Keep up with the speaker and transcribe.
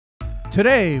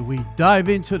Today, we dive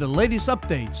into the latest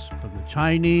updates from the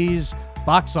Chinese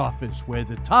box office, where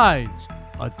the tides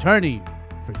are turning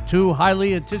for two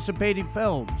highly anticipated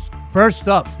films. First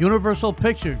up, Universal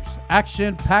Pictures'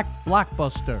 action-packed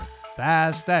blockbuster,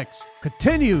 Fast X,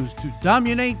 continues to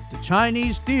dominate the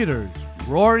Chinese theaters,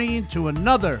 roaring into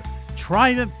another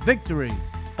triumphant victory.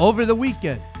 Over the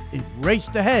weekend, it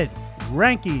raced ahead,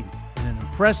 ranking in an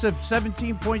impressive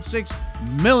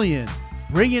 17.6 million,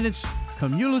 bringing its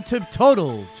cumulative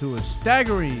total to a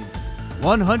staggering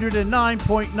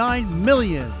 109.9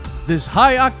 million. This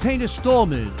high-octane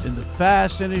installment in the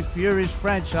Fast and Furious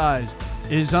franchise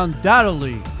is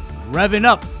undoubtedly revving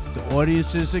up the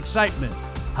audience's excitement.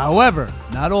 However,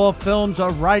 not all films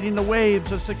are riding the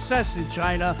waves of success in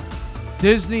China.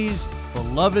 Disney's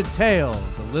beloved tale,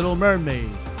 The Little Mermaid,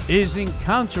 is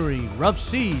encountering rough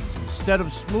seas instead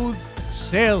of smooth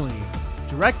sailing.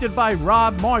 Directed by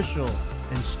Rob Marshall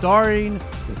and starring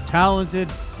the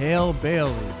talented Halle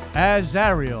Bailey as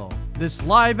Ariel, this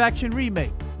live-action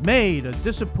remake made a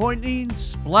disappointing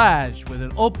splash with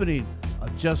an opening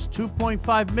of just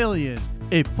 2.5 million.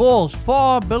 It falls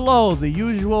far below the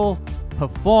usual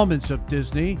performance of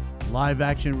Disney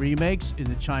live-action remakes in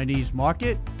the Chinese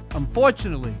market.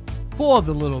 Unfortunately, for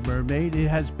The Little Mermaid, it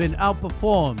has been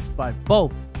outperformed by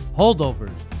both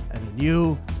holdovers and a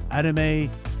new anime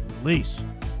release.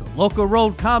 The local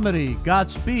road comedy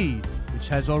Godspeed, which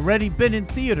has already been in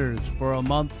theaters for a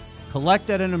month,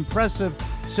 collected an impressive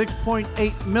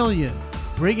 6.8 million,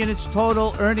 bringing its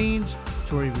total earnings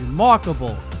to a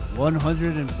remarkable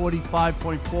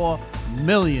 145.4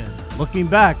 million. Looking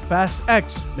back, Fast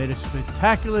X made a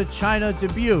spectacular China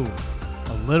debut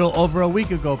a little over a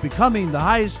week ago, becoming the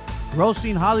highest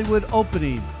grossing Hollywood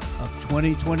opening of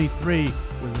 2023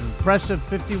 with an impressive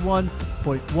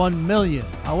 51.1 million.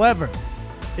 However,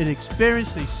 it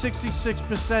experienced a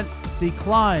 66%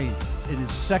 decline in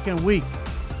its second week,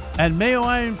 and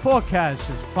Mayoian forecasts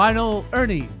its final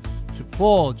earnings to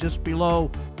fall just below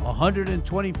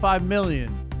 125 million.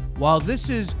 While this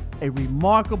is a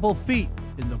remarkable feat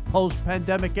in the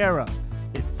post-pandemic era,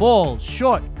 it falls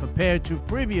short compared to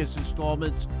previous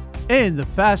installments in the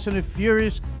Fast and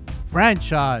Furious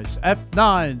franchise.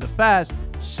 F9, the Fast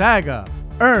saga,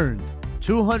 earned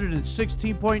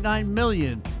 216.9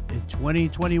 million in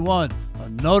 2021, a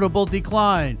notable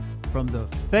decline from the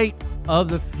Fate of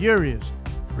the Furious,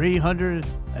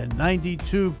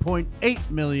 392.8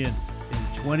 million in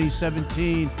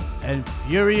 2017, and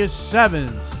Furious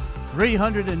 7's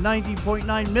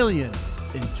 390.9 million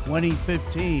in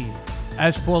 2015.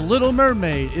 As for Little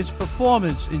Mermaid, its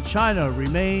performance in China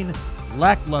remained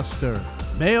lackluster.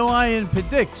 Mayoian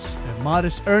predicts a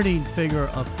modest earning figure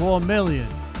of 4 million.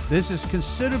 This is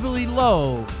considerably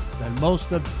low than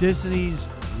most of Disney's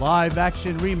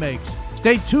live-action remakes.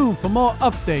 Stay tuned for more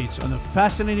updates on the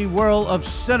fascinating world of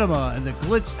cinema and the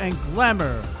glitz and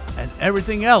glamour and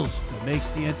everything else that makes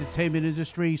the entertainment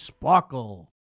industry sparkle.